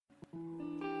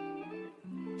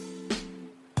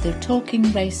the Talking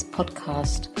Race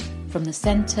podcast from the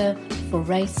Centre for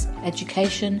Race,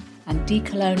 Education and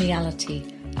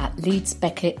Decoloniality at Leeds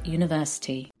Beckett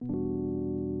University.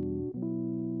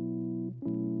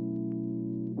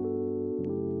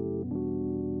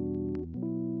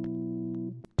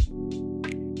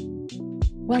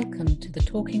 Welcome to the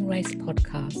Talking Race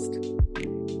podcast.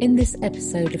 In this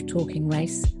episode of Talking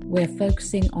Race, we're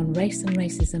focusing on race and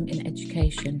racism in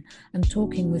education and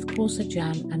talking with Kausa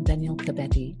Jan and Daniel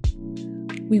Kebede.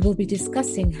 We will be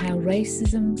discussing how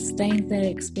racism stained their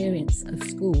experience of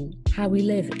school, how we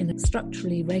live in a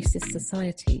structurally racist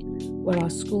society where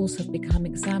our schools have become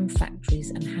exam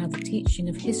factories, and how the teaching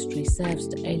of history serves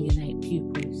to alienate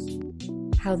pupils.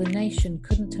 How the nation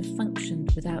couldn't have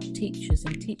functioned without teachers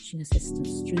and teaching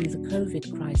assistants through the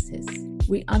COVID crisis.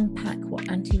 We unpack what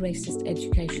anti-racist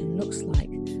education looks like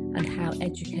and how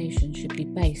education should be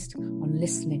based on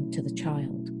listening to the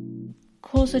child.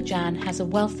 Kausa Jan has a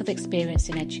wealth of experience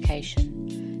in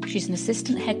education. She's an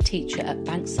assistant head teacher at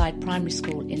Bankside Primary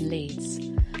School in Leeds,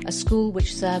 a school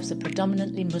which serves a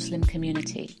predominantly Muslim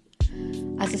community.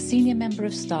 As a senior member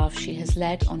of staff, she has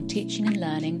led on teaching and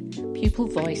learning, pupil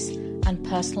voice, and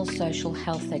personal social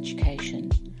health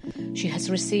education. She has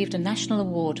received a national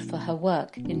award for her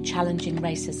work in challenging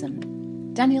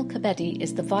racism. Daniel Kebede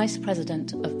is the Vice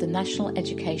President of the National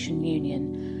Education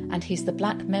Union, and he's the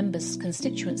Black Members'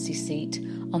 constituency seat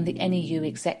on the NEU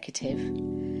executive.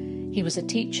 He was a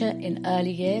teacher in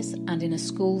early years and in a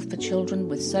school for children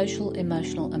with social,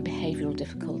 emotional and behavioural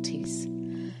difficulties.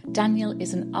 Daniel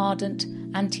is an ardent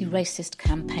anti-racist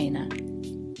campaigner.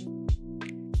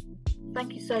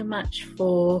 Thank you so much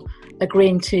for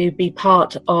agreeing to be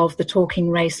part of the Talking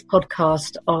Race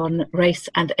podcast on race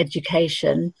and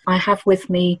education. I have with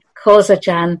me Kausa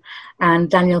Jan and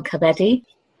Daniel Kebede.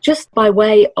 Just by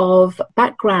way of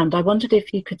background, I wondered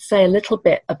if you could say a little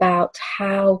bit about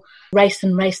how race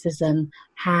and racism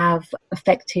have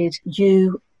affected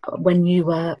you when you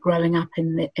were growing up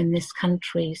in this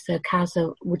country. So,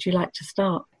 Kausa, would you like to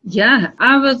start? Yeah,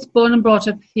 I was born and brought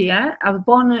up here. I was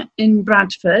born in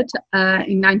Bradford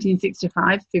in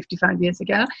 1965, 55 years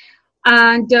ago.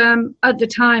 And at the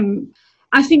time,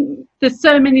 I think there's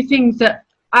so many things that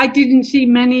I didn't see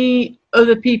many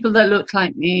other people that looked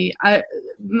like me.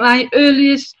 My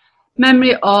earliest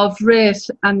memory of race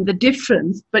and the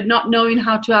difference, but not knowing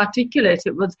how to articulate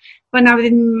it, was when I was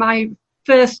in my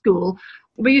first school.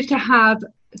 We used to have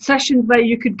sessions where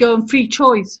you could go on free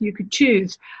choice, you could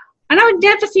choose. And I would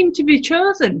never seem to be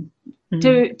chosen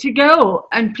to go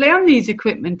and play on these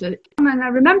equipment. And I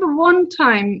remember one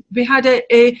time we had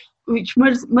which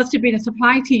must have been a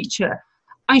supply teacher,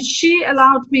 and she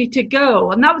allowed me to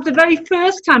go. And that was the very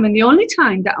first time and the only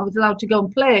time that I was allowed to go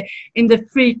and play in the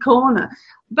free corner.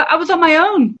 But I was on my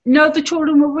own. No other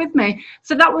children were with me.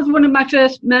 So that was one of my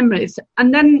first memories.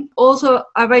 And then also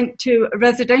I went to a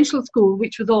residential school,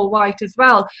 which was all white as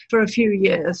well, for a few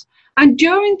years. And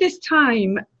during this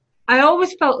time, I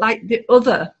always felt like the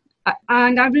other.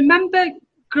 And I remember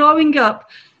growing up,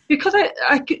 because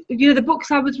I the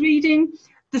books I was reading,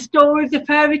 the stories, the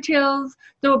fairy tales,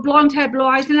 there were blonde hair, blue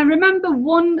eyes. And I remember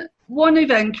one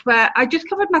event where I just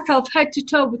covered myself head to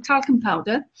toe with talcum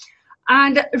powder.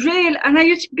 And I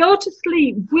used to go to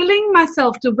sleep, willing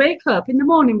myself to wake up in the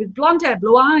morning with blonde hair,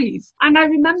 blue eyes. And I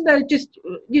remember just,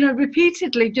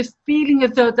 repeatedly just feeling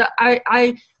as though that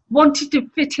I wanted to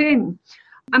fit in.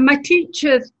 And my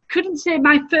teachers couldn't say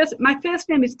my first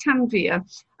name is Tanvir,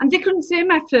 and they couldn't say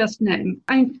my first name.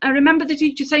 And I remember the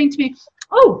teacher saying to me,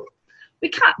 "Oh, we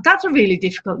can't. That's a really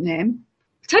difficult name.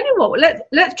 Tell you what,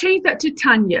 let's change that to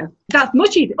Tanya. That's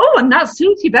much easier. Oh, and that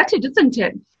suits you better, doesn't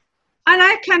it?" And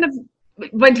I kind of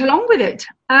went along with it.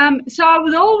 So I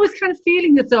was always kind of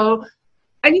feeling as though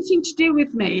anything to do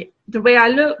with me, the way I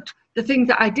looked, the things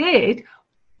that I did,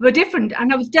 were different,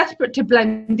 and I was desperate to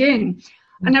blend in.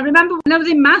 And I remember when I was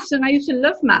in maths, and I used to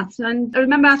love maths, and I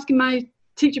remember asking my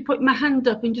teacher, putting my hand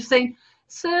up and just saying,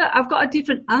 "Sir, I've got a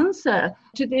different answer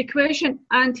to the equation."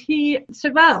 And he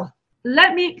said, "Well,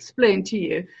 let me explain to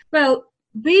you. Well,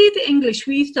 the English,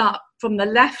 we start from the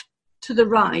left to the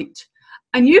right,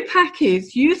 and you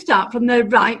Pakis, you start from the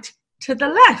right to the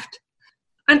left."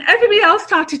 And everybody else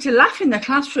started to laugh in the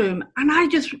classroom, and I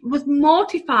just was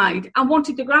mortified. I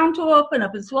wanted the ground to open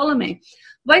up and swallow me.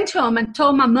 Went home and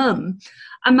told my mum,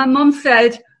 and my mum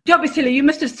said, "Don't be silly, you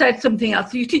must have said something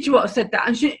else. Your teacher would have said that."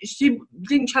 And she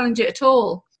didn't challenge it at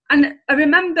all. And I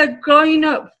remember growing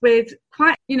up with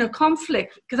quite,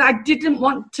 conflict, because I didn't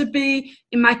want to be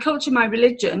in my culture, my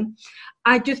religion.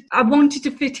 I wanted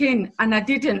to fit in and I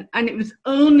didn't. And it was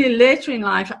only later in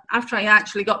life, after I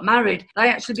actually got married, I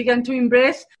actually began to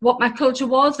embrace what my culture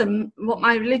was and what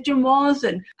my religion was,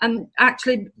 and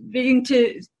actually begin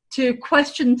to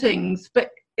question things. But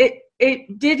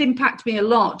it did impact me a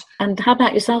lot. And how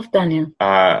about yourself, Daniel?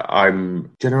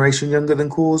 I'm generation younger than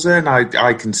Causa, and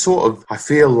I can I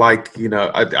feel like,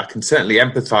 I can certainly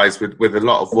empathise with a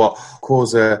lot of what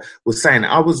Causa was saying.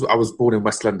 I was born in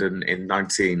West London in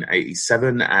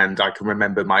 1987, and I can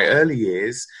remember my early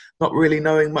years not really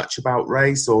knowing much about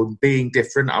race or being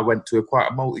different. I went to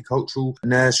quite a multicultural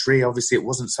nursery. Obviously, it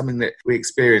wasn't something that we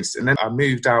experienced. And then I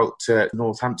moved out to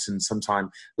Northampton sometime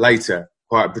later,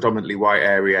 quite a predominantly white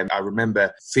area, and I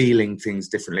remember feeling things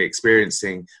differently,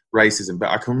 experiencing racism.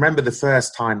 But I can remember the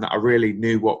first time that I really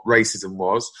knew what racism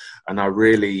was, and I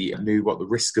really knew what the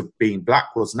risk of being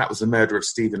black was, and that was the murder of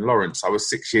Stephen Lawrence. I was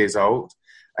 6 years old.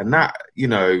 And that,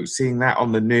 seeing that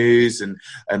on the news and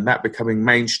that becoming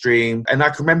mainstream. And I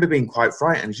can remember being quite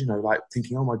frightened, like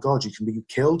thinking, oh my God, you can be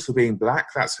killed for being black?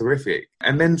 That's horrific.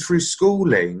 And then through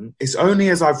schooling, it's only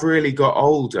as I've really got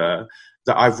older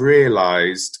that I've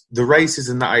realised the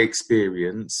racism that I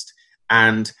experienced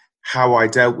and how I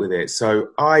dealt with it. So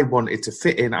I wanted to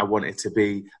fit in. I wanted to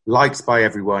be liked by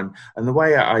everyone. And the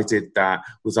way I did that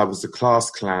was I was the class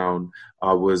clown.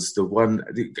 I was the one,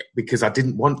 because I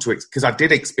didn't want to, because I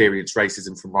did experience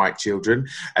racism from white children.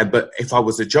 But if I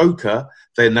was a joker,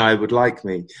 then I would like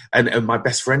me. And my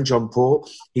best friend, John Paul,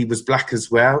 he was black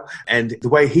as well. And the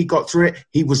way he got through it,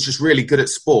 he was just really good at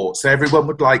sport. So everyone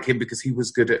would like him because he was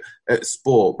good at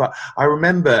sport. But I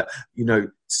remember,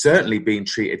 certainly being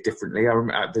treated differently. I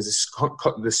remember there's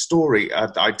the story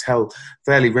I tell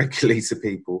fairly regularly to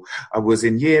people. I was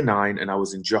in year 9 and I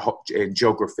was in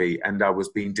geography, and I was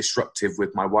being disruptive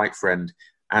with my white friend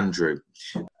Andrew,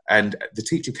 and the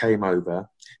teacher came over.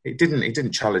 He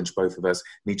didn't challenge both of us,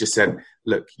 and he just said,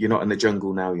 "Look, you're not in the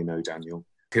jungle now, Daniel."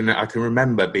 I can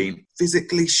remember being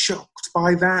physically shocked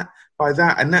by that.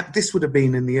 And this would have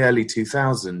been in the early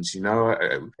 2000s,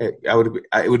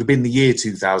 it would have been the year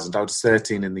 2000. I was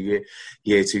 13 in the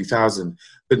year 2000.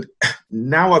 But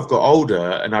now I've got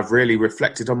older and I've really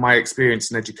reflected on my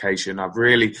experience in education. I've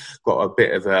really got a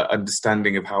bit of an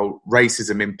understanding of how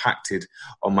racism impacted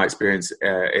on my experience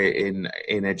in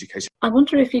education. I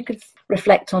wonder if you could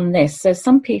reflect on this. So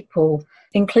some people,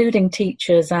 including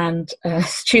teachers and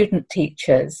student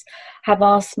teachers, have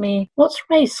asked me, what's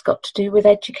race got to do with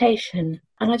education?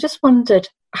 And I just wondered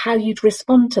how you'd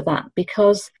respond to that,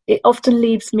 because it often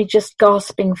leaves me just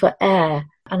gasping for air.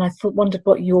 And I wondered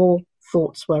what your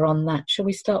thoughts were on that. Shall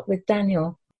we start with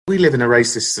Daniel? We live in a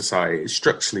racist society. It's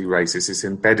structurally racist. It's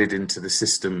embedded into the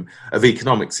system of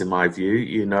economics, in my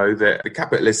view. That the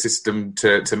capitalist system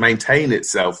to maintain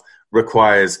itself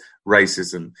requires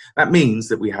racism. That means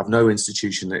that we have no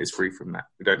institution that is free from that.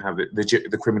 We don't have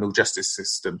the criminal justice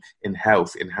system, in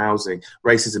health, in housing.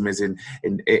 Racism is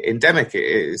endemic. It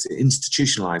is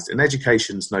institutionalized, and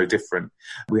education's no different.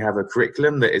 We have a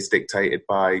curriculum that is dictated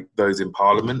by those in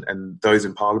Parliament, and those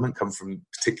in Parliament come from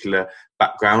particular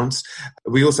backgrounds.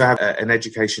 We also have an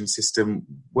education system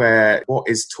where what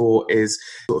is taught is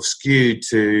sort of skewed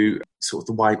to sort of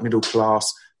the white middle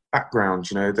class background,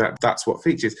 that's what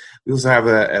features. We also have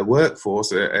a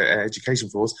workforce, an education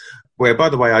force, where, by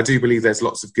the way, I do believe there's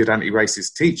lots of good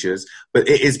anti-racist teachers, but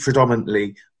it is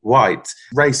predominantly white.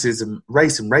 Race and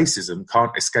racism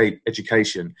can't escape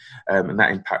education, and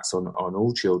that impacts on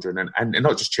all children, and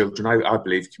not just children, I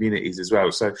believe communities as well.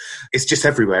 So it's just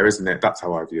everywhere, isn't it? That's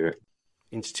how I view it.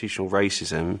 Institutional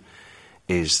racism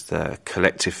is the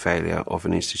collective failure of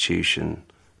an institution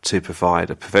to provide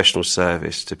a professional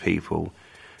service to people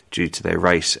due to their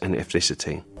race and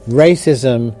ethnicity.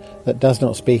 Racism that does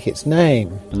not speak its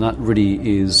name. And that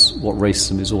really is what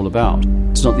racism is all about.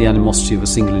 It's not the animosity of a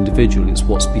single individual, it's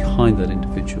what's behind that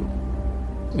individual.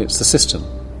 It's the system,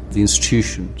 the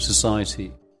institution,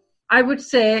 society. I would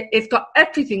say it's got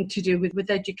everything to do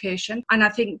with education. And I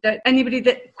think that anybody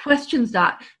that questions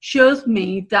that shows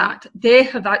me that they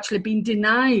have actually been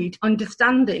denied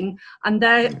understanding, and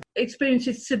their experience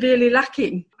is severely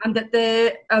lacking, and that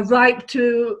they are ripe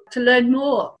to learn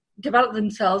more, develop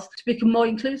themselves to become more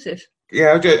inclusive.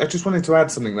 Yeah, I just wanted to add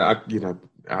something that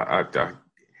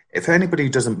If anybody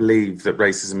doesn't believe that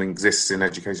racism exists in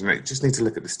education, they just need to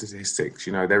look at the statistics.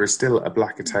 You know, there is still a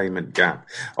black attainment gap.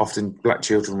 Often black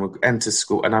children will enter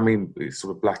school, and I mean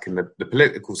sort of black in the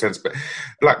political sense, but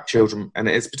black children, and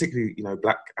it's particularly, you know,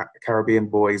 black Caribbean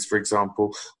boys, for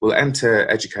example, will enter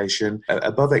education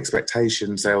above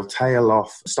expectations. They'll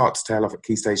start to tail off at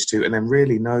Key Stage 2 and then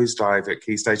really nosedive at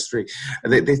Key Stage 3.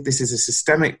 This is a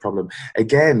systemic problem.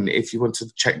 Again, if you want to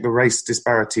check the race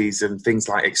disparities and things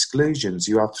like exclusions,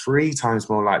 you are 3 times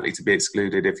more likely to be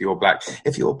excluded if you're black.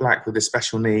 If you're black with a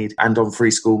special need and on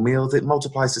free school meals, it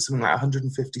multiplies to something like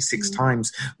 156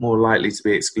 times more likely to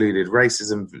be excluded.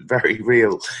 Racism is very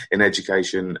real in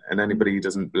education, and anybody who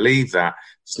doesn't believe that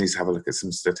just needs to have a look at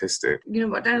some statistics. You know,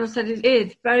 what Daniel said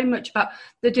is very much about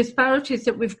the disparities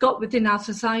that we've got within our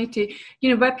society,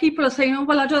 you know, where people are saying, oh,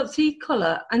 well, I don't see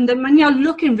colour. And then when you're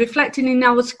reflecting in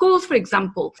our schools, for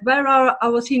example, where are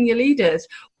our senior leaders?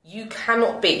 You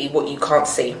cannot be what you can't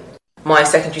see. My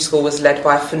secondary school was led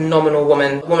by a phenomenal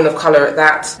woman of colour at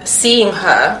that. Seeing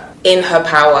her in her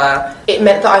power, it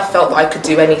meant that I felt that I could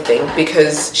do anything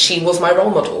because she was my role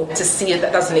model. To see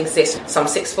that doesn't exist. Some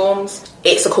sixth forms,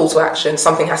 it's a call to action.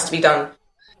 Something has to be done.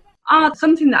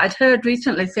 Something that I'd heard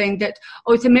recently saying that,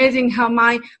 it's amazing how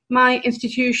my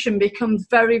institution becomes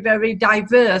very, very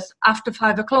diverse after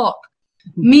 5 o'clock,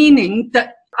 meaning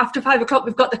that after 5 o'clock,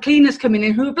 we've got the cleaners coming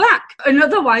in who are black. And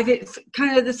otherwise, it's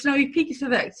kind of the Snowy Peaks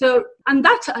effect. So, and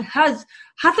that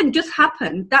hasn't just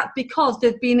happened. That's because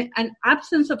there's been an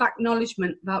absence of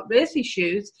acknowledgement about race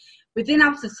issues within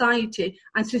our society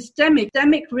and systemic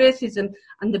racism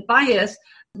and the bias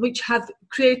which has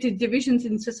created divisions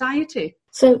in society.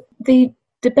 So the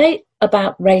debate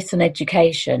about race and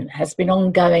education has been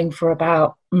ongoing for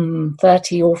about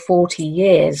 30 or 40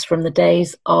 years, from the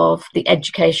days of the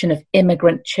education of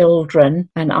immigrant children,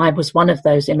 and I was one of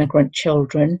those immigrant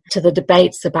children, to the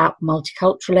debates about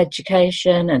multicultural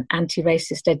education and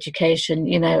anti-racist education.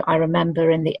 You know, I remember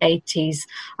in the 80s,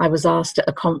 I was asked at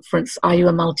a conference, are you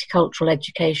a multicultural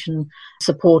education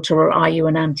supporter or are you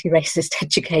an anti-racist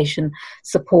education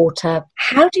supporter?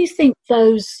 How do you think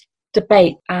those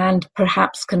debate and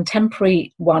perhaps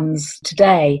contemporary ones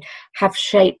today have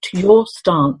shaped your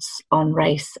stance on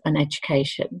race and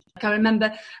education? I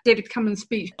remember David Cameron's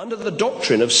speech. Under the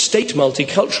doctrine of state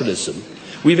multiculturalism,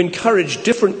 we've encouraged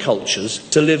different cultures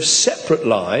to live separate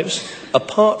lives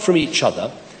apart from each other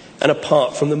and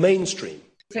apart from the mainstream.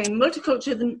 Saying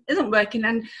multiculturalism isn't working,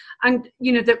 and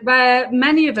you know that where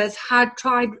many of us had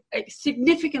tried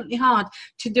significantly hard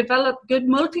to develop good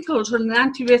multicultural and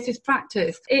anti-racist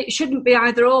practice, it shouldn't be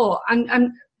either or.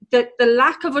 And the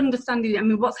lack of understanding. I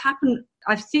mean, what's happened?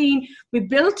 I've seen we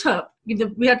built up. You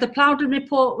know, we had the Plowden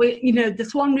report, the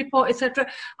Swan report, etc.,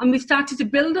 and we started to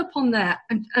build up on that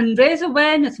and raise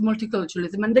awareness of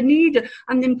multiculturalism and the need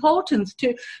and the importance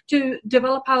to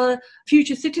develop our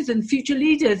future citizens, future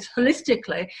leaders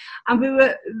holistically. And we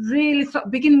were really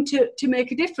beginning to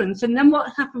make a difference. And then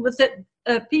what happened was that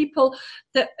people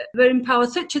that were in power,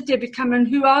 such as David Cameron,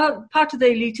 who are part of the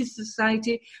elitist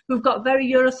society, who've got a very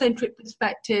Eurocentric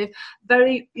perspective,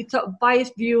 very sort of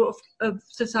biased view of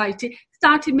society,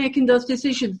 started making those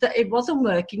decisions that it wasn't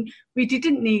working. We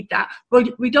didn't need that. Well,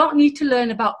 we don't need to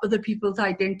learn about other people's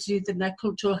identities and their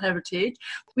cultural heritage.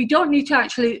 We don't need to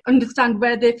actually understand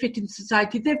where they fit in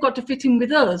society. They've got to fit in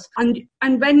with us. And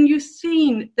when you've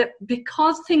seen that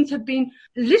because things have been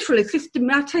literally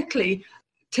systematically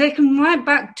taken right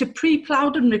back to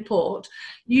pre-Plowden report,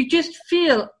 you just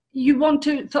feel you want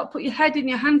to sort of put your head in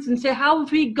your hands and say, how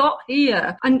have we got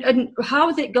here? And how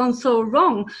has it gone so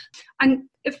wrong? And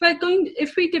if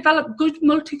we develop good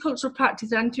multicultural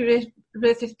practice,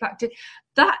 anti-racist practice,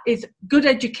 that is good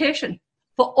education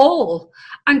for all.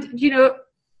 And, you know,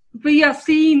 we are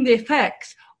seeing the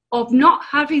effects of not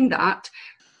having that.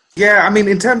 Yeah, I mean,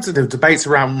 in terms of the debates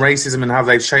around racism and how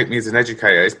they've shaped me as an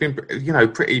educator, it's been, you know,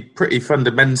 pretty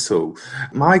fundamental.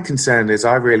 My concern is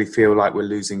I really feel like we're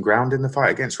losing ground in the fight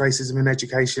against racism in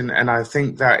education, and I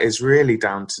think that is really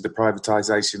down to the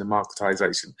privatisation and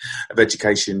marketisation of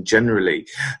education generally.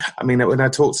 I mean, when I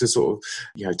talk to sort of,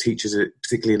 you know, teachers,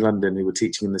 particularly in London, who were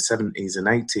teaching in the 70s and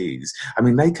 80s, I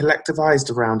mean, they collectivised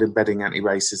around embedding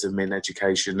anti-racism in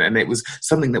education, and it was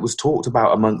something that was talked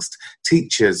about amongst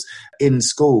teachers in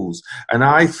schools. And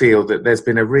I feel that there's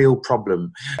been a real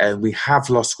problem and we have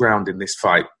lost ground in this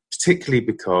fight, particularly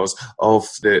because of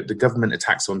the government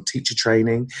attacks on teacher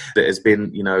training that has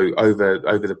been,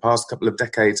 over the past couple of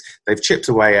decades. They've chipped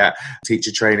away at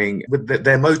teacher training with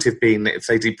their motive being that if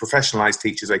they deprofessionalise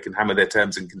teachers, they can hammer their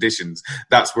terms and conditions.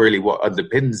 That's really what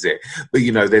underpins it. But,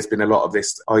 there's been a lot of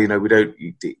this,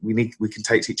 we can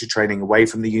take teacher training away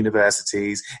from the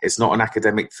universities. It's not an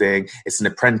academic thing. It's an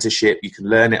apprenticeship. You can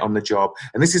learn it on the job.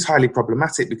 And this is highly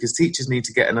problematic because teachers need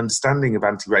to get an understanding of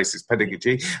anti-racist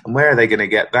pedagogy. And where are they going to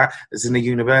get that? It's in the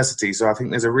university. So I think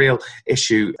there's a real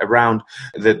issue around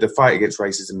the fight against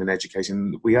racism in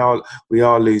education. We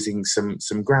are losing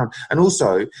some ground. And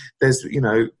also there's,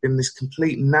 been this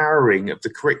complete narrowing of the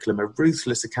curriculum, a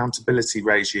ruthless accountability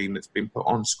regime that's been put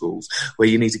on schools where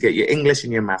you need to get your English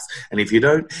and your maths. And if you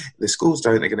don't, the schools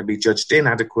don't, they're going to be judged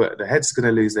inadequate. The head's going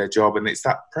to lose their job. And it's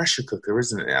that pressure cooker,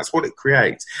 isn't it? That's what it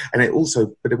creates. And it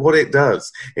also, but what it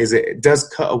does is it does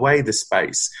cut away the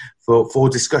space for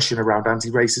discussion around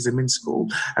anti-racism in school,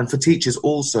 and for teachers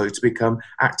also to become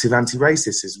active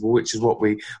anti-racists, which is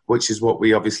what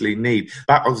we obviously need.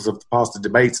 Battles of the past, the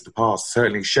debates of the past,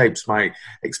 certainly shapes my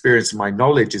experience and my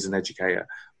knowledge as an educator.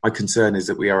 My concern is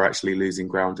that we are actually losing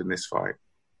ground in this fight.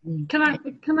 Can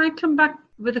I come back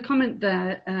with a comment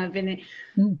there, Vinny?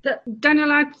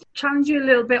 Daniel, I'd challenge you a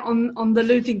little bit on the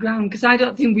losing ground, because I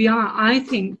don't think we are. I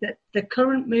think that the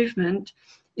current movement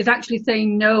is actually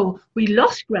saying, no, we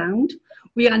lost ground.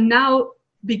 We are now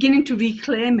beginning to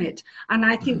reclaim it. And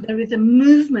I think there is a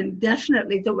movement,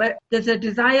 definitely, that there's a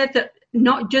desire that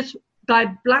not just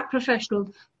by Black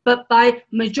professionals, but by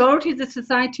majority of the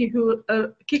society who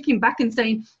are kicking back and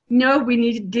saying, no, we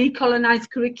need to decolonize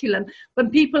curriculum.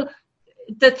 When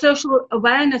the social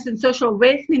awareness and social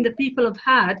awakening that people have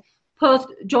had post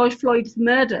George Floyd's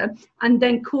murder and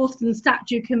then Colston's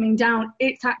statue coming down,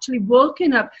 it's actually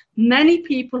woken up many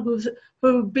people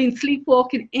who've been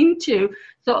sleepwalking into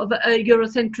sort of a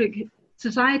Eurocentric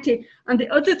society. And the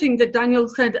other thing that Daniel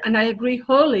said, and I agree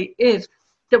wholly, is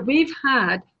that we've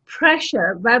had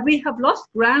pressure where we have lost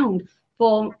ground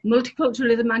for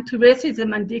multiculturalism,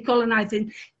 anti-racism and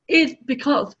decolonizing, is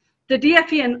because the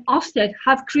DFE and Ofsted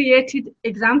have created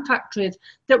exam factories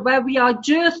that where we are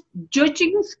just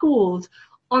judging schools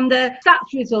on their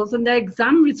stats results and their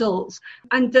exam results,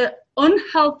 and the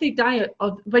unhealthy diet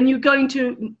of when you go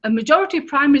into a majority of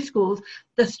primary schools,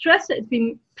 the stress that has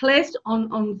been placed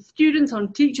on students,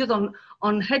 on teachers,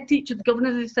 on head teachers,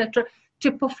 governors, etc.,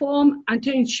 to perform and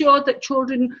to ensure that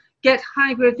children get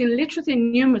high grades in literacy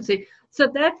and numeracy. So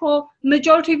therefore,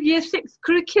 majority of Year 6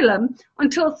 curriculum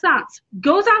until SATs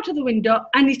goes out of the window,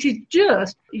 and it is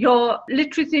just your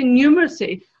literacy and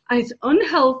numeracy, and it's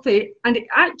unhealthy, and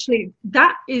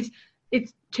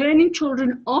it's turning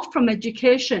children off from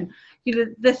education.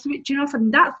 They're switching off,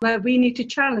 and that's where we need to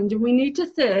challenge, and we need to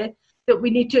say that we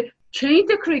need to change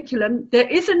the curriculum. There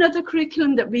is another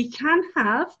curriculum that we can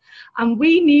have, and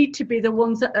we need to be the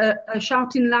ones that are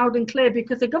shouting loud and clear,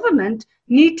 because the government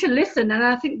need to listen. And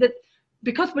I think that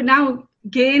because we're now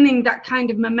gaining that kind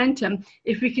of momentum,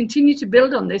 if we continue to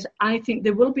build on this, I think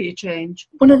there will be a change.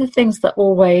 One of the things that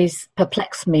always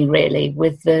perplexed me, really,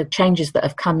 with the changes that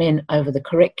have come in over the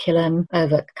curriculum,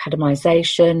 over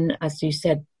academisation, as you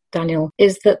said, Daniel,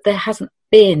 is that there hasn't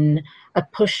been a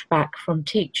pushback from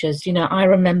teachers. I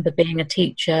remember being a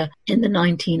teacher in the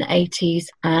 1980s,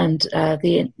 and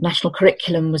the national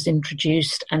curriculum was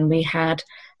introduced, and we had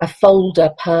a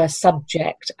folder per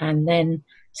subject and then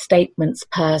statements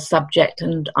per subject.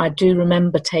 And I do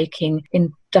remember taking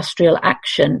industrial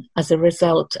action as a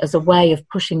result, as a way of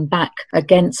pushing back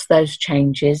against those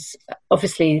changes.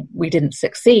 Obviously, we didn't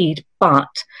succeed, but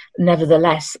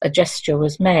nevertheless, a gesture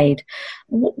was made.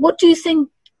 What do you think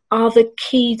are the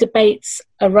key debates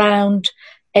around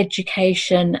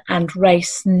education and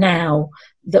race now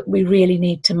that we really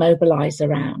need to mobilise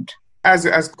around? As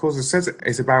Causa says,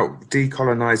 it's about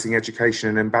decolonising education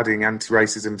and embedding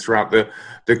anti-racism throughout the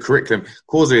curriculum.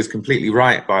 Causa is completely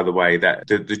right, by the way, that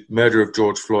the murder of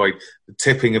George Floyd, the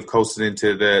tipping of Colston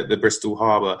into the Bristol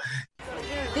Harbour.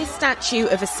 This statue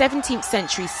of a 17th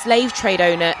century slave trade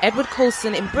owner, Edward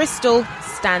Colston, in Bristol,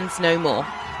 stands no more.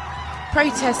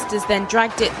 Protesters then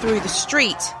dragged it through the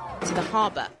street to the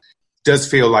harbour. Does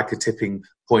feel like a tipping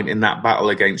point in that battle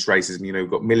against racism. We've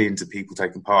got millions of people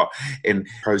taking part in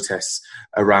protests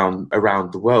around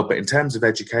the world. But in terms of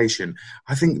education,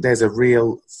 I think there's a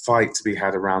real fight to be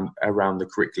had around the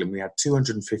curriculum. We had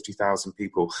 250,000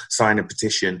 people sign a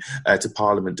petition to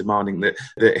Parliament demanding that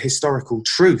the historical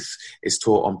truth is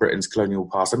taught on Britain's colonial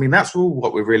past. I mean, that's all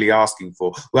what we're really asking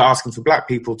for. We're asking for Black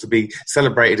people to be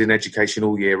celebrated in education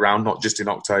all year round, not just in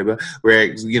October.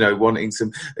 We're, wanting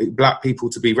some Black people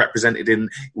to be represented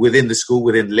within the school,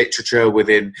 within within literature,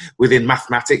 within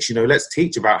mathematics. Let's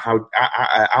teach about how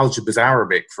algebra's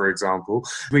Arabic, for example.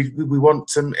 We want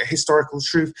some historical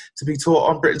truth to be taught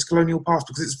on Britain's colonial past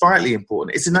because it's vitally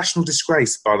important. It's a national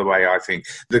disgrace, by the way, I think.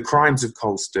 The crimes of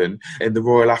Colston and the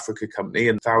Royal Africa Company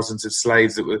and thousands of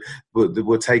slaves that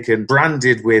were taken,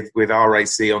 branded with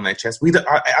RAC on their chest.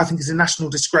 I think it's a national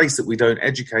disgrace that we don't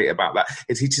educate about that.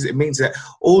 It means that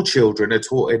all children are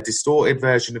taught a distorted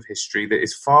version of history that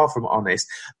is far from honest.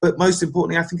 But most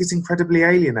importantly, I think it's incredibly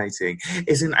alienating.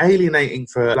 It's alienating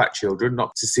for black children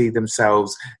not to see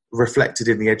themselves reflected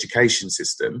in the education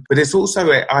system, but it's also,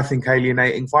 I think,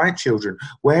 alienating white children.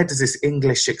 Where does this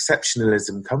English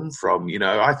exceptionalism come from?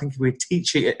 I think we're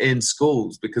teaching it in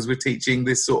schools because we're teaching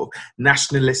this sort of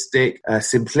nationalistic,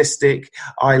 simplistic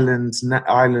island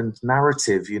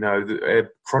narrative,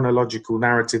 chronological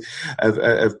narrative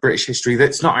of British history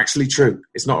that's not actually true.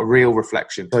 It's not a real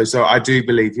reflection. So I do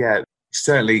believe,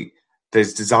 certainly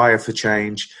there's desire for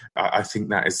change. I think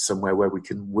that is somewhere where we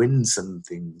can win some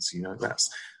things.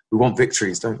 We want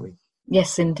victories, don't we?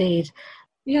 Yes, indeed.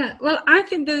 Yeah, well, I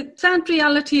think the sad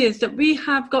reality is that we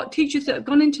have got teachers that have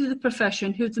gone into the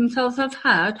profession who themselves have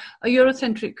had a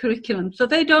Eurocentric curriculum. So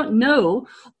they don't know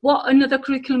what another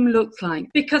curriculum looks like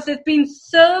because there's been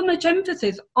so much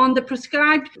emphasis on the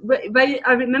prescribed.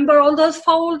 I remember all those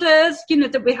folders,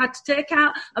 that we had to take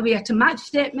out and we had to match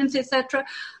statements, etc.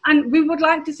 And we would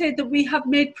like to say that we have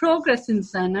made progress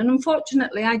since then. And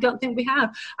unfortunately, I don't think we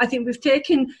have. I think we've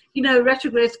taken,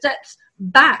 retrograde steps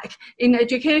back in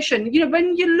education.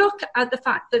 When you look at the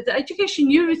fact that the education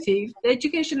you received, the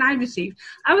education I received,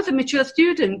 I was a mature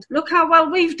student. Look how well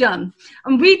we've done.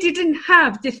 And we didn't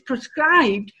have this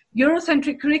prescribed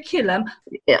Eurocentric curriculum.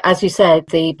 As you said,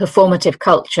 the performative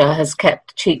culture has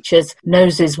kept teachers'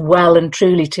 noses well and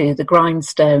truly to the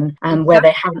grindstone, and where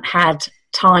they haven't had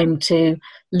time to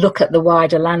look at the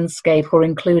wider landscape or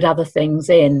include other things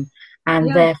in.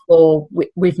 And therefore,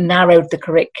 we've narrowed the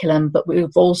curriculum, but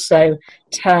we've also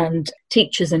turned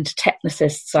teachers into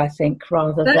technicists, I think,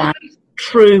 rather than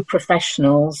true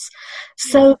professionals.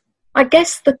 So I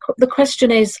guess the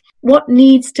question is, what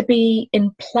needs to be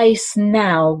in place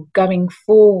now going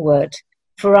forward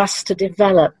for us to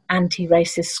develop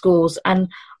anti-racist schools? And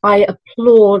I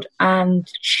applaud and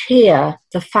cheer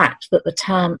the fact that the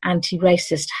term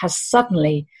anti-racist has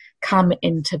suddenly come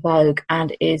into vogue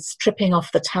and is tripping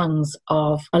off the tongues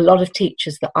of a lot of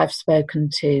teachers that I've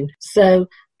spoken to. So,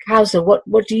 Kausa,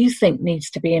 what do you think needs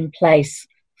to be in place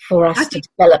for us to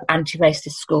develop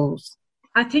anti-racist schools?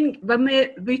 I think when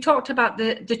we talked about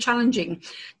the challenging,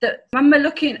 that when we're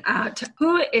looking at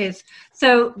who it is,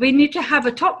 so we need to have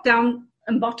a top-down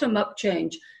and bottom-up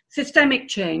change. Systemic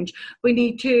change. We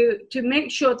need to make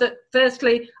sure that,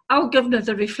 firstly, our governors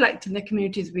are reflecting the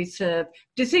communities we serve.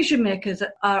 Decision makers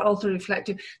are also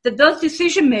reflective. That those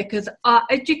decision makers are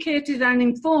educated and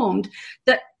informed.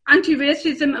 That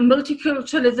anti-racism and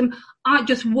multiculturalism aren't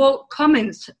just woke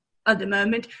comments at the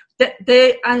moment. That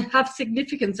they have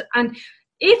significance. And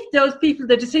if those people,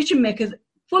 the decision makers,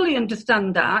 fully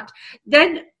understand that,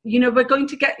 then we're going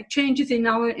to get changes in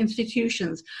our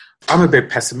institutions. I'm a bit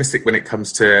pessimistic when it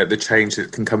comes to the change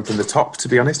that can come from the top, to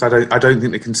be honest. I don't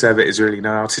think the Conservatives really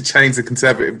know how to change the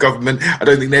Conservative government. I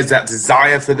don't think there's that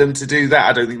desire for them to do that.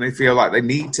 I don't think they feel like they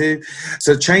need to.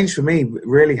 So change for me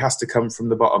really has to come from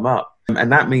the bottom up.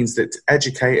 And that means that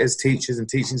educators, teachers and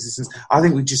teaching assistants, I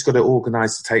think we've just got to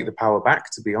organise to take the power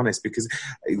back, to be honest, because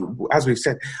as we've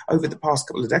said, over the past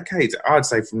couple of decades, I'd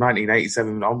say from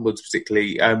 1987 onwards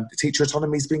particularly, teacher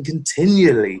autonomy has been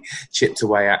continually chipped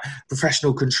away at.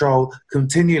 Professional control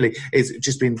continually. It's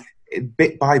just been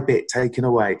bit by bit taken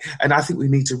away. And I think we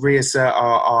need to reassert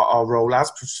our role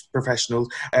as professionals,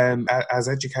 as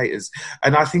educators.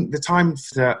 And I think the time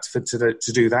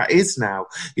to do that is now.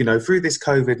 Through this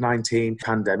COVID-19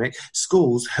 pandemic,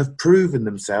 schools have proven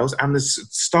themselves, and the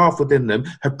staff within them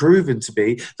have proven to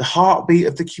be the heartbeat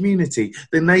of the community.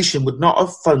 The nation would not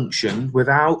have functioned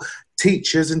without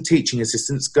teachers and teaching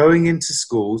assistants going into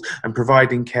schools and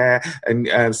providing care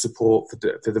and support for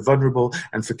the vulnerable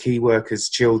and for key workers'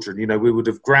 children. We would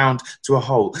have ground to a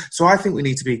halt. So I think we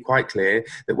need to be quite clear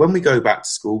that when we go back to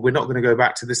school, we're not going to go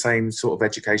back to the same sort of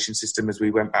education system as we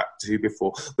went back to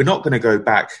before. We're not going to go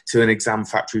back to an exam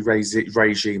factory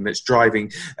regime that's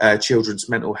driving children's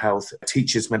mental health,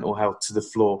 teachers' mental health to the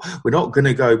floor. We're not going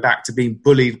to go back to being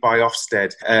bullied by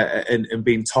Ofsted and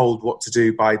being told what to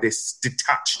do by this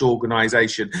detached organisation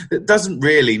organisation that doesn't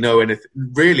really know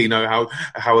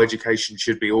how education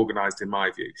should be organised, in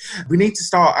my view. We need to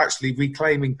start actually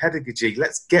reclaiming pedagogy.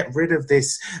 Let's get rid of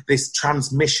this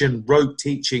transmission rote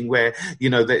teaching where,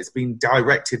 that it's been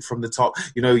directed from the top.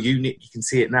 You can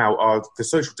see it now. The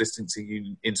social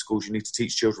distancing in schools, you need to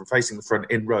teach children facing the front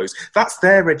in rows. That's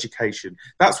their education.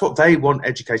 That's what they want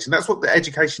education. That's what the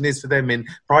education is for them in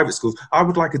private schools. I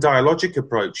would like a dialogic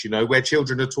approach, where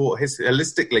children are taught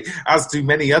holistically, as do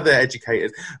many other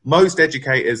educators. Most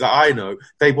educators that I know,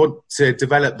 they want to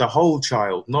develop the whole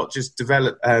child, not just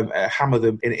hammer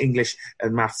them in English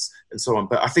and maths and so on.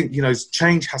 But I think,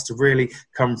 change has to really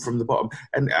come from the bottom.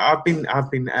 And I've been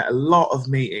at a lot of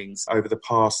meetings over the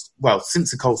past,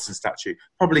 since the Colston statute,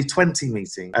 probably 20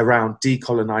 meetings around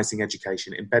decolonising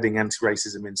education, embedding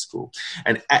anti-racism in school.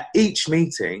 And at each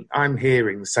meeting, I'm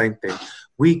hearing the same thing.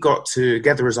 We got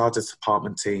together as our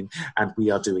department team and we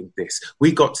are doing this.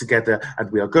 We got together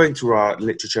and we are going through our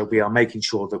literature. We are making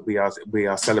sure that we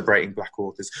are celebrating Black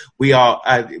authors. We are,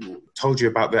 told you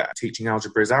about the teaching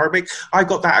algebra as Arabic. I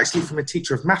got that actually from a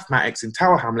teacher of mathematics in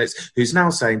Tower Hamlets, who's now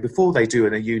saying before they do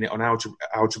a unit on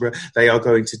algebra, they are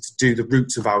going to do the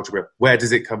roots of algebra. Where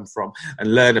does it come from?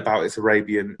 And learn about its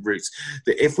Arabian roots.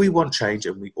 That if we want change,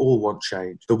 and we all want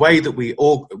change, the way that we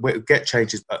all get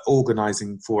change is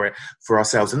organising for it for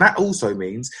ourselves. And that also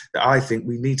means that I think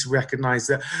we need to recognise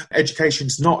that education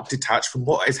is not detached from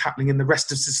what is happening in the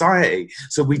rest of society.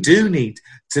 So we do need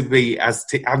to be, as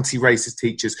anti-racist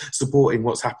teachers, supporting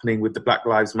what's happening with the Black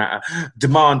Lives Matter,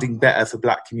 demanding better for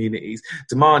Black communities,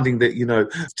 demanding that,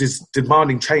 just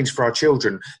demanding change for our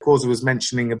children. Causa was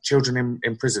mentioning children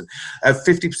in prison.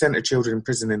 50% of children in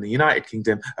prison in the United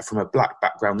Kingdom are from a Black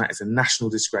background. That is a national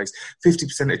disgrace.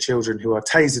 50% of children who are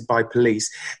tasered by police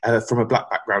are from a Black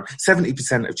background.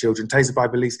 70% of children tasered by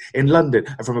police in London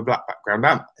are from a Black background.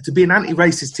 Now, to be an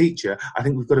anti-racist teacher, I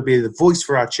think we've got to be the voice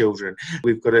for our children.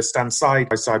 We've got to stand side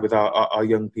by side with our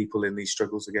young people in these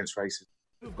struggles against racism.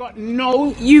 We've got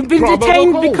no. You've been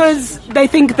detained because they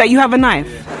think that you have a knife.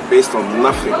 Based on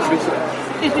nothing.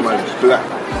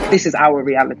 This is our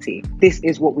reality. This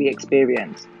is what we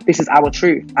experience. This is our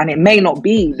truth. And it may not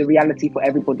be the reality for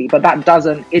everybody, but that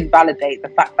doesn't invalidate the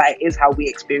fact that it is how we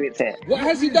experience it. What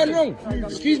has he done wrong?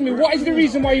 Excuse me, what is the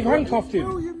reason why you've handcuffed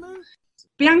him?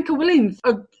 Bianca Williams,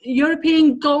 a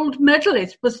European gold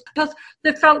medalist, was because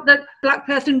they felt that Black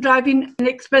person driving an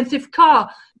expensive car.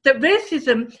 That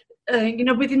racism,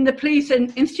 within the police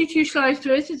and institutionalised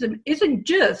racism isn't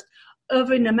just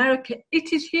over in America,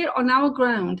 it is here on our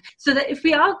ground. So that if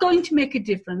we are going to make a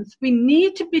difference, we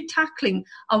need to be tackling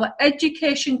our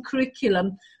education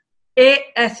curriculum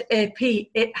ASAP.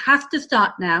 It has to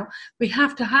start now. We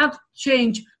have to have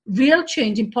change, real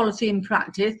change in policy and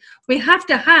practice. We have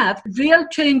to have real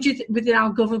changes within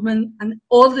our government and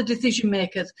all the decision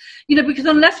makers. Because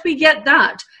unless we get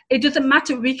that, it doesn't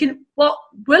matter. What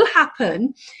will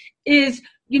happen is,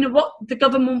 what the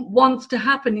government wants to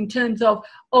happen in terms of,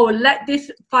 let this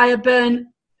fire burn,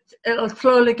 it'll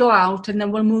slowly go out and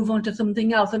then we'll move on to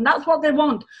something else. And that's what they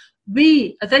want.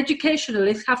 We, as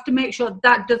educationalists, have to make sure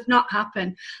that does not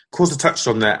happen. Causa touched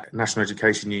on the National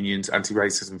Education Union's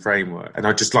anti-racism framework. And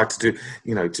I'd just like to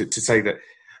do, to say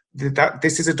that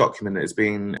this is a document that has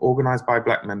been organised by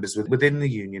Black members within the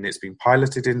union. It's been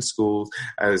piloted in schools,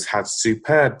 has had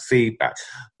superb feedback,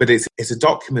 but it's a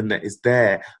document that is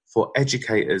there for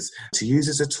educators to use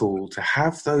as a tool to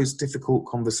have those difficult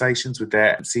conversations with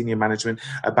their senior management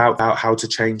about how to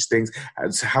change things,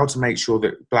 and how to make sure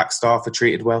that Black staff are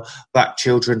treated well, Black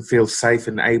children feel safe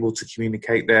and able to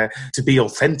communicate to be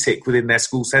authentic within their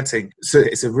school setting. So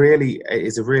it is a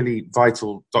really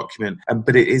vital document,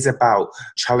 but it is about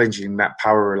challenging that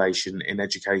power relation in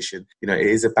education. It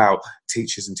is about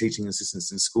teachers and teaching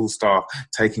assistants and school staff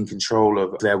taking control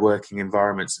of their working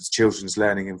environments, as children's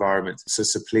learning environments.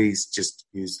 So please just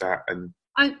use that.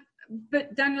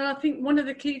 But Daniel, I think one of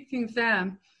the key things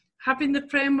there, having the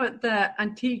framework there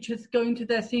and teachers going to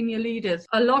their senior leaders.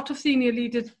 A lot of senior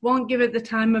leaders won't give it the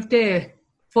time of day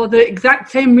for the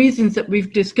exact same reasons that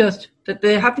we've discussed, that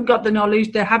they haven't got the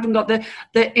knowledge, they haven't got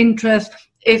the interest.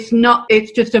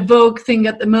 It's just a vogue thing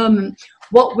at the moment.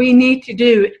 What we need to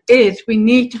do is we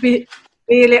need to be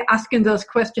really asking those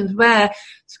questions where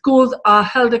schools are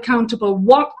held accountable.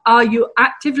 What are you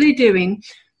actively doing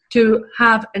to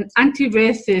have an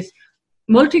anti-racist,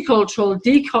 multicultural,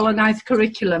 decolonised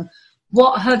curriculum?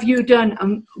 What have you done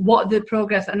and what the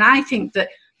progress? And I think that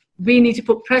we need to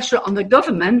put pressure on the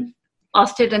government,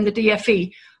 Ofsted and the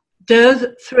DFE, those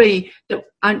three.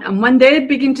 And when they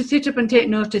begin to sit up and take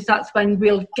notice, that's when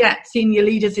we'll get senior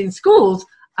leaders in schools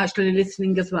actually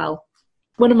listening as well.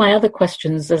 One of my other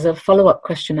questions, as a follow-up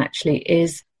question actually,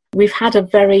 is We've had a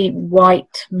very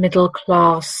white middle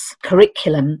class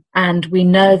curriculum, and we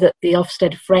know that the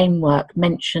Ofsted framework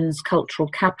mentions cultural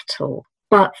capital.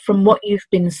 But from what you've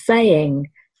been saying,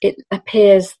 it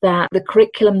appears that the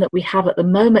curriculum that we have at the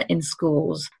moment in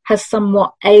schools has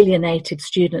somewhat alienated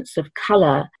students of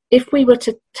colour. If we were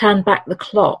to turn back the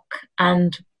clock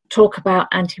and talk about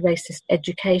anti-racist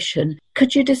education,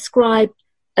 could you describe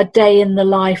a day in the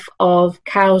life of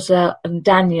Kausa and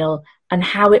Daniel and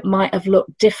how it might have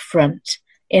looked different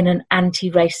in an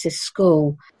anti-racist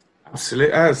school?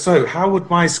 Absolutely. So how would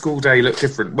my school day look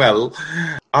different? Well,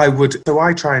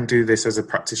 I try and do this as a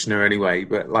practitioner anyway,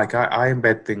 but like I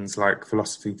embed things like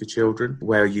philosophy for children,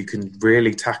 where you can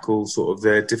really tackle sort of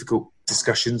the difficult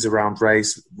discussions around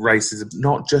race, racism,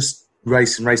 not just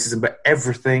race and racism, but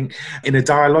everything in a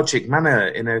dialogic manner,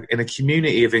 in a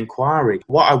community of inquiry.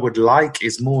 What I would like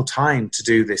is more time to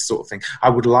do this sort of thing. I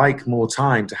would like more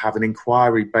time to have an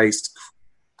inquiry-based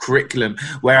curriculum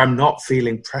where I'm not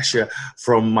feeling pressure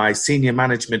from my senior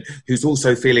management, who's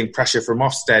also feeling pressure from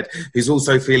Ofsted, who's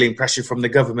also feeling pressure from the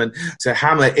government to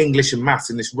hammer English and maths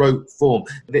in this rote form.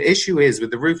 The issue is, with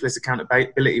the ruthless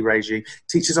accountability regime,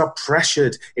 teachers are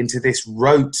pressured into this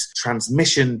rote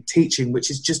transmission teaching, which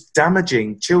is just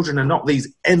damaging. Children are not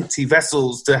these empty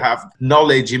vessels to have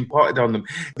knowledge imparted on them.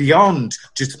 Beyond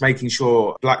just making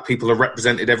sure black people are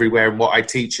represented everywhere in what I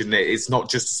teach, and it's not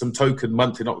just some token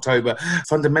month in October.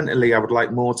 Fundamentally, I would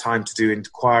like more time to do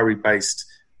inquiry-based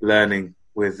learning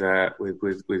with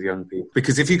young people.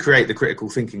 Because if you create the critical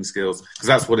thinking skills, because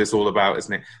that's what it's all about,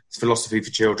 isn't it? It's philosophy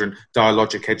for children,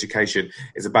 dialogic education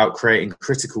is about creating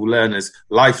critical learners,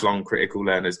 lifelong critical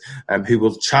learners, who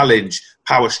will challenge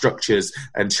power structures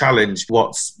and challenge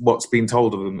what's been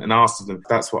told of them and asked of them.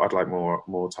 That's what I'd like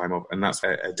more time of, and that's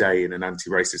a day in an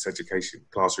anti-racist education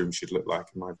classroom should look like.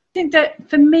 I think that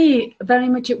for me, very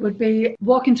much it would be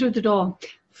walking through the door,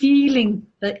 feeling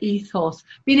the ethos,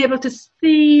 being able to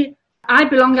see I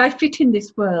belong, I fit in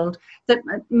this world, that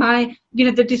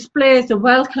the displays, the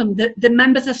welcome, the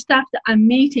members of staff that I'm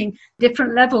meeting,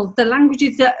 different levels, the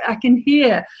languages that I can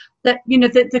hear, that,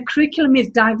 the curriculum is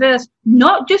diverse,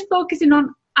 not just focusing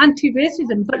on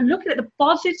anti-racism, but looking at the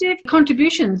positive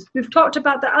contributions. We've talked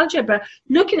about the algebra,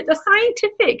 looking at the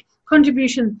scientific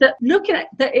contributions, that looking at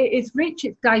that it is rich,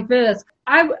 it's diverse.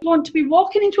 I want to be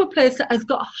walking into a place that has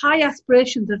got high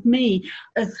aspirations of me,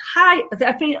 as high as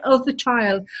I feel as a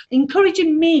child,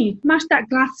 encouraging me to smash that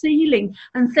glass ceiling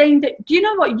and saying that, do you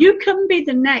know what, you can be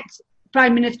the next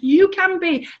Prime Minister, you can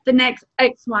be the next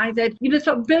XYZ,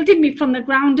 sort of building me from the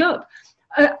ground up.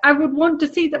 I would want to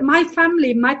see that my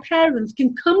family, my parents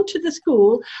can come to the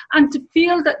school and to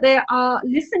feel that they are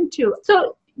listened to.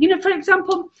 So, for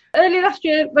example, early last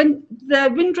year when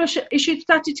the Windrush issue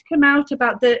started to come out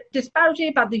about the disparity,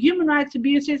 about the human rights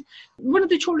abuses, one of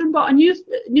the children brought a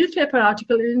newspaper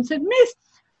article in and said, "Miss,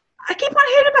 I keep on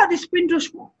hearing about this Windrush.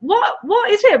 What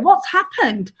is it? What's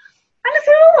happened?" And I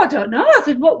said, "Oh, I don't know." I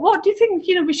said, "What do you think,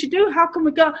 we should do? How can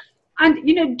we go?" And,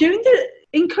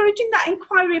 encouraging that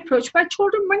inquiry approach where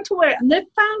children went away and they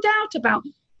found out about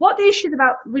what the issues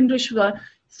about Windrush were.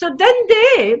 So then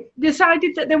they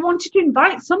decided that they wanted to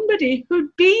invite somebody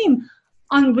who'd been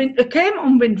came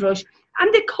on Windrush,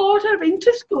 and they called her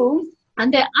into school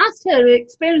and they asked her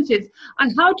experiences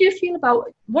and what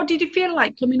did you feel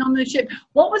like coming on the ship?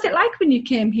 What was it like when you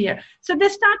came here? So they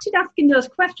started asking those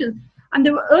questions and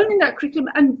they were earning that curriculum.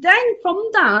 And then from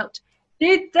that,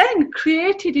 they then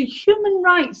created a human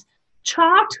rights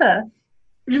charter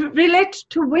related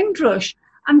to Windrush.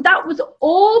 And that was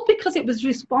all because it was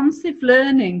responsive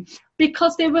learning,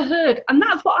 because they were heard. And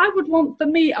that's what I would want for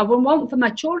me. I would want for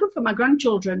my children, for my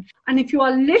grandchildren. And if you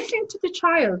are listening to the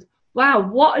child, wow,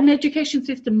 what an education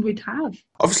system we'd have.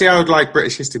 Obviously, I would like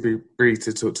British history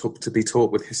to be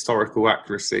taught with historical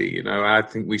accuracy. I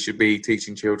think we should be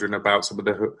teaching children about some of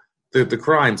the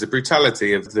crimes, the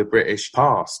brutality of the British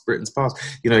past, Britain's past,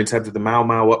 in terms of the Mau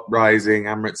Mau uprising,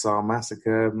 Amritsar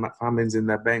massacre, famines in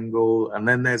the Bengal, and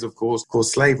then there's, of course,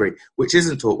 slavery, which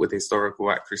isn't taught with historical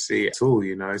accuracy at all,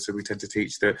 so we tend to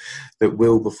teach that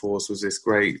Wilberforce was this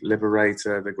great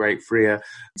liberator, the great freer.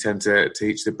 We tend to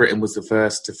teach that Britain was the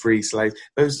first to free slaves.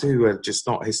 Those two are just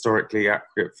not historically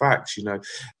accurate facts,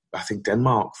 I think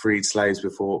Denmark freed slaves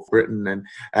before Britain,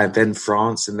 and then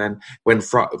France. And then when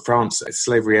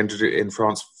slavery ended in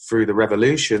France, through the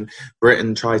Revolution,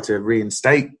 Britain tried to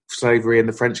reinstate slavery in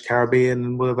the French Caribbean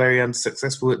and were very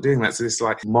unsuccessful at doing that. So this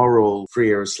like moral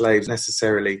freer of slaves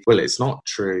necessarily, well, it's not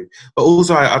true. But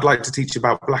also I'd like to teach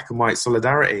about black and white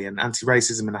solidarity and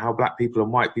anti-racism and how black people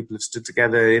and white people have stood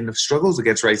together in the struggles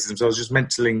against racism. So I was just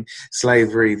mentioning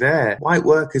slavery there. White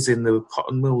workers in the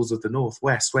cotton mills of the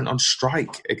Northwest went on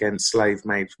strike against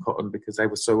slave-made cotton because they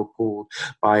were so appalled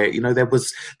by it. You know, there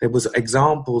was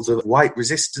examples of white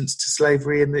resistance to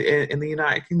slavery in the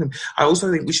United Kingdom. I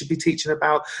also think we should be teaching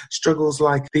about struggles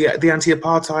like the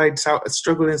anti-apartheid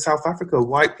struggle in South Africa.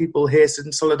 White people here stood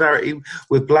in solidarity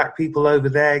with black people over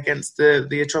there against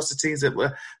the atrocities that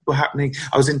were happening.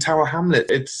 I was in Tower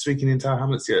Hamlets, speaking in Tower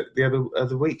Hamlets the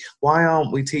other week. Why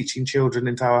aren't we teaching children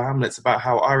in Tower Hamlets about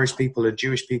how Irish people and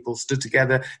Jewish people stood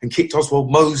together and kicked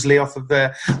Oswald Mosley off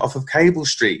of Cable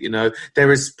Street? You know,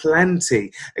 there is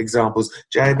plenty examples.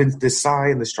 Jabin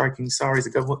Desai and the striking saris,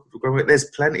 there's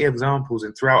plenty of examples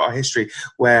throughout our history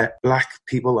where black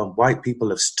people and white people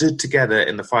have stood together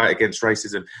in the fight against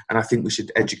racism, and I think we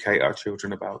should educate our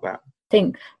children about that. I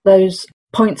think those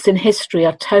points in history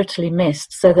are totally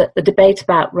missed, so that the debate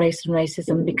about race and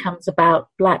racism becomes about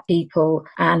black people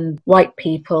and white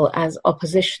people as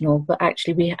oppositional. But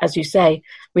actually, we, as you say,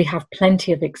 we have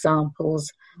plenty of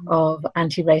examples of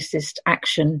anti-racist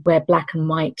action where black and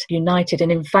white united.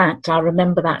 And in fact, I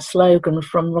remember that slogan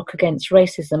from Rock Against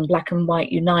Racism, Black and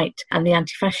White Unite, and the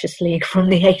Anti-Fascist League from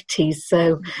the 80s.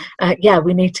 So,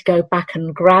 we need to go back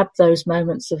and grab those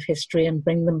moments of history and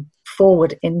bring them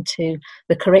forward into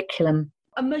the curriculum.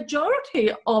 A majority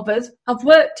of us have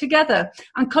worked together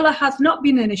and colour has not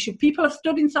been an issue. People have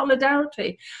stood in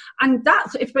solidarity. And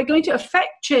that's, if we're going to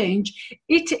affect change,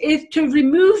 it is to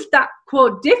remove that,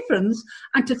 quote, difference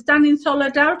and to stand in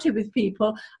solidarity with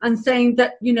people and saying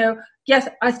that, you know, yes,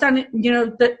 I stand, you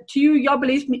know, that to you, your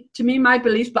beliefs, to me, my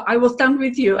beliefs, but I will stand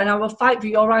with you and I will fight for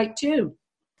your right too.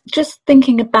 Just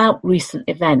thinking about recent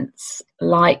events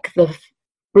like the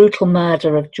brutal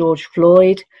murder of George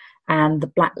Floyd and the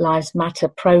Black Lives Matter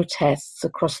protests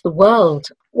across the world.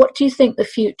 What do you think the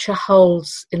future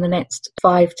holds in the next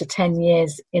 5 to 10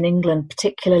 years in England,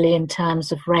 particularly in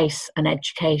terms of race and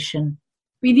education?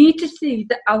 We need to see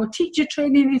that our teacher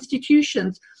training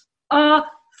institutions are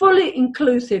fully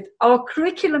inclusive. Our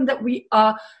curriculum that we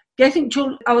are getting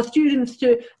our students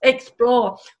to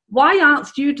explore. Why aren't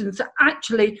students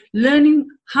actually learning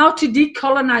how to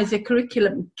decolonize a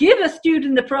curriculum? Give a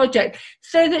student a project.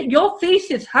 Say that your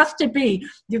thesis has to be,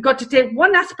 you've got to take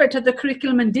one aspect of the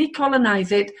curriculum and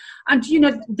decolonize it. And, you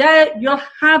know, there you'll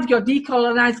have your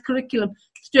decolonized curriculum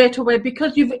straight away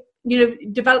because you've, you know,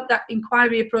 developed that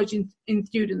inquiry approach in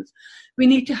students. We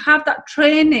need to have that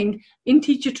training in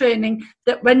teacher training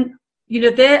that when, you know,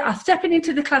 they are stepping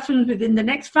into the classrooms within the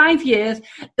next 5 years,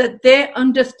 that they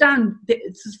understand the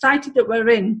society that we're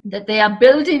in, that they are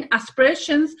building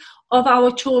aspirations of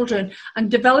our children and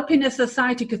developing a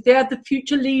society because they are the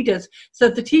future leaders. So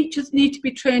the teachers need to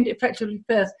be trained effectively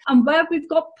first. And where we've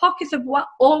got pockets of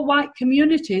all white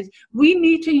communities, we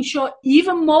need to ensure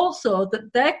even more so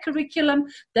that their curriculum,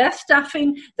 their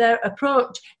staffing, their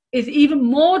approach is even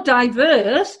more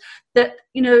diverse, that,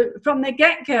 you know, from the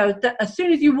get-go, that as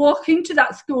soon as you walk into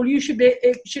that school, it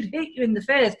should hit you in the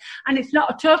face. And it's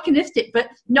not a tokenistic, but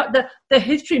not the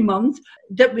history month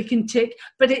that we can tick,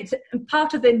 but it's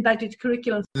part of the embedded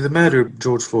curriculum. The murder of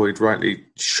George Floyd rightly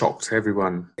shocked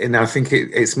everyone. And I think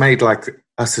it's made like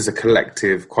us as a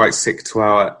collective quite sick to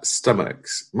our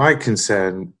stomachs. My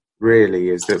concern really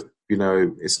is that, you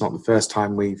know, it's not the first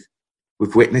time we've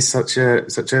witnessed such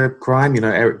a crime. You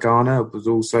know, Eric Garner was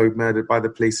also murdered by the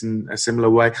police in a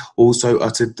similar way, also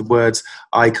uttered the words,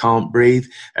 "I can't breathe."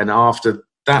 And after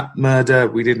that murder,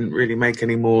 we didn't really make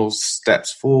any more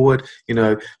steps forward. You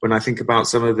know, when I think about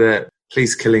some of the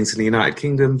police killings in the United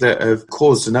Kingdom that have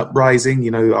caused an uprising, you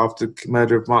know, after the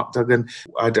murder of Mark Duggan,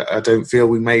 I don't feel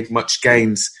we made much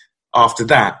gains after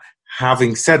that.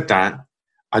 Having said that,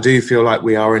 I do feel like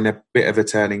we are in a bit of a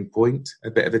turning point,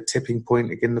 a bit of a tipping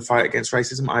point in the fight against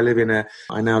racism.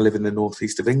 I now live in the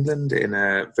northeast of England in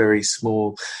a very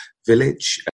small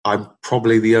village. I'm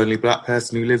probably the only black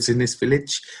person who lives in this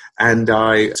village. And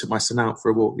I took my son out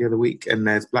for a walk the other week and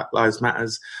there's Black Lives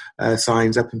Matters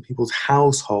signs up in people's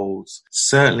households.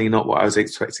 Certainly not what I was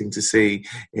expecting to see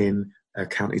in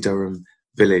County Durham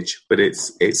village, but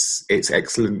it's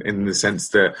excellent in the sense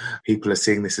that people are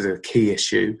seeing this as a key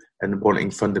issue and wanting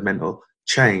fundamental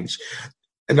change.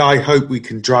 And I hope we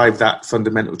can drive that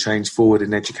fundamental change forward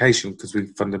in education because we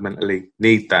fundamentally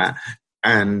need that.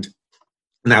 And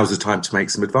now's the time to make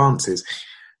some advances.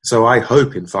 So I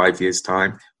hope in 5 years'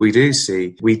 time we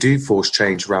do force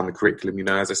change around the curriculum. You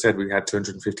know, as I said, we had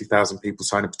 250,000 people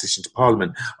sign a petition to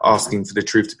Parliament asking for the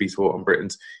truth to be taught on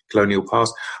Britain's colonial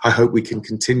past. I hope we can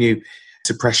continue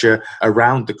to pressure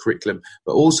around the curriculum,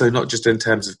 but also not just in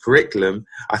terms of curriculum.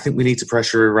 I think we need to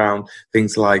pressure around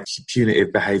things like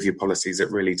punitive behaviour policies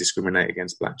that really discriminate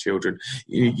against black children.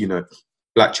 You know,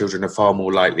 black children are far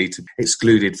more likely to be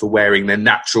excluded for wearing their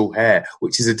natural hair,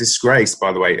 which is a disgrace,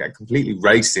 by the way, completely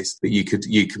racist that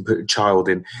you can put a child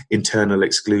in internal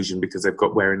exclusion because they've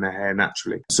got wearing their hair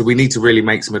naturally. So we need to really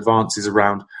make some advances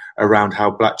around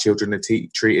how black children are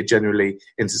treated generally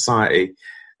in society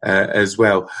as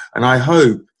well. And I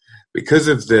hope, because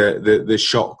of the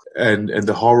shock and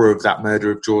the horror of that murder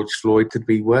of George Floyd, could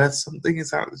be worth something. Is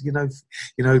that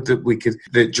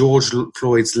that George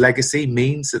Floyd's legacy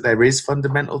means that there is some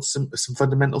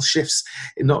fundamental shifts,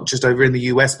 not just over in the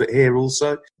US but here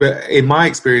also. But in my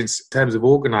experience, in terms of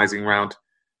organising around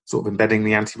sort of embedding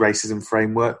the anti-racism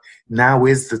framework, now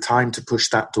is the time to push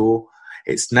that door.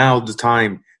 It's now the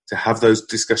time to have those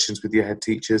discussions with your head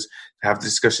teachers, to have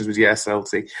discussions with your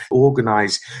SLT,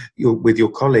 organise with your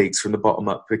colleagues from the bottom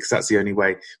up, because that's the only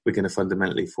way we're going to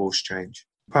fundamentally force change.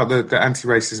 About the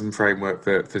anti-racism framework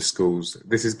for schools,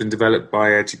 this has been developed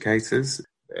by educators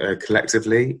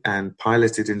collectively and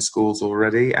piloted in schools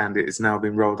already, and it has now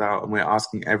been rolled out, and we're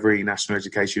asking every National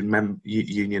Education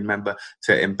Union member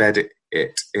to embed it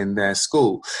in their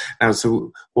school. Now,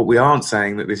 so what we aren't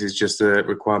saying that this is just a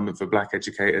requirement for black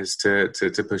educators to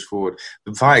push forward.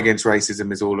 The fight against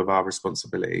racism is all of our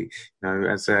responsibility. You know,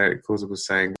 as Causa was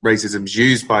saying, racism is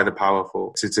used by the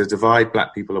powerful to divide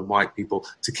black people and white people,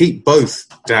 to keep both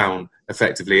down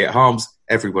effectively. It harms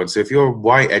everyone. So if you're a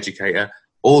white educator,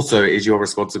 also, it is your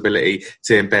responsibility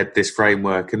to embed this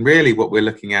framework. And really what we're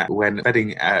looking at when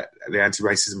embedding the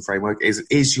anti-racism framework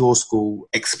is your school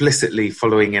explicitly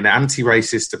following an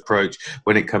anti-racist approach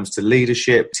when it comes to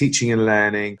leadership, teaching and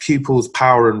learning, pupils'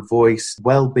 power and voice,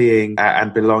 well-being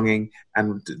and belonging,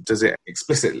 and does it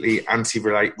explicitly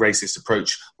anti-racist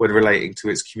approach when relating to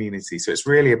its community. So it's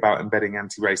really about embedding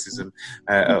anti-racism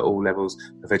at all levels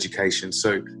of education.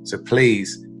 So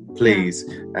please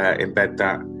embed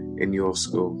that in your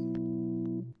school.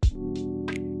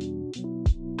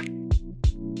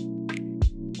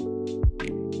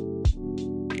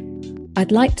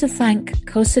 I'd like to thank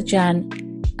Causa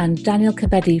Jan and Daniel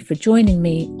Kebede for joining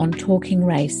me on Talking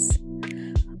Race.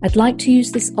 I'd like to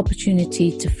use this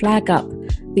opportunity to flag up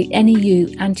the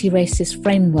NEU anti-racist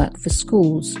framework for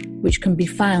schools, which can be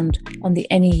found on the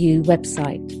NEU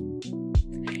website.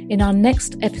 In our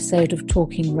next episode of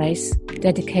Talking Race,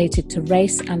 dedicated to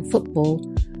race and football,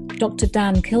 Dr.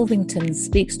 Dan Kilvington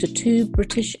speaks to two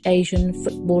British Asian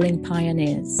footballing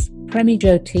pioneers, Premi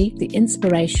Jyoti, the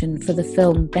inspiration for the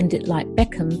film Bend It Like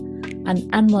Beckham, and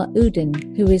Anwar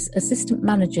Uddin, who is assistant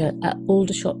manager at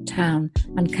Aldershot Town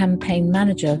and campaign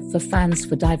manager for Fans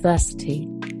for Diversity.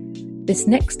 This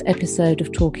next episode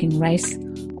of Talking Race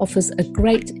offers a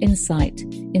great insight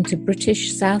into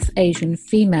British South Asian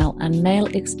female and male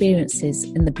experiences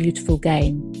in the beautiful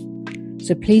game.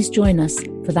 So please join us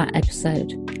for that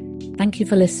episode. Thank you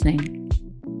for listening.